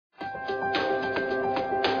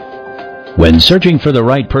When searching for the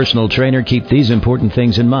right personal trainer, keep these important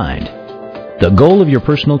things in mind. The goal of your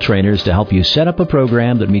personal trainer is to help you set up a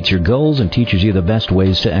program that meets your goals and teaches you the best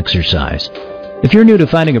ways to exercise. If you're new to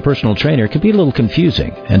finding a personal trainer, it can be a little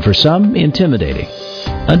confusing and for some, intimidating.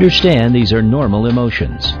 Understand these are normal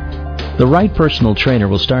emotions. The right personal trainer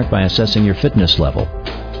will start by assessing your fitness level,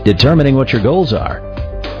 determining what your goals are,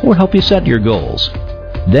 or help you set your goals.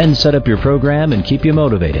 Then set up your program and keep you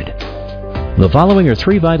motivated. The following are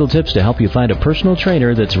 3 vital tips to help you find a personal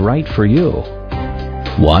trainer that's right for you.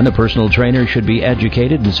 1. A personal trainer should be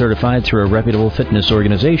educated and certified through a reputable fitness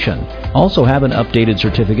organization. Also have an updated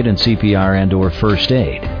certificate in CPR and/or first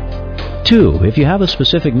aid. 2. If you have a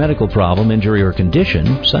specific medical problem, injury, or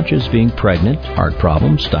condition, such as being pregnant, heart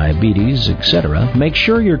problems, diabetes, etc., make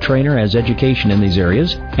sure your trainer has education in these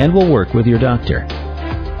areas and will work with your doctor.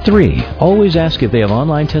 3. Always ask if they have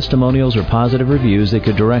online testimonials or positive reviews they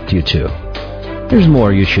could direct you to. There's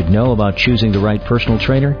more you should know about choosing the right personal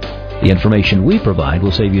trainer. The information we provide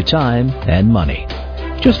will save you time and money.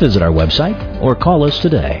 Just visit our website or call us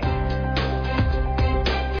today.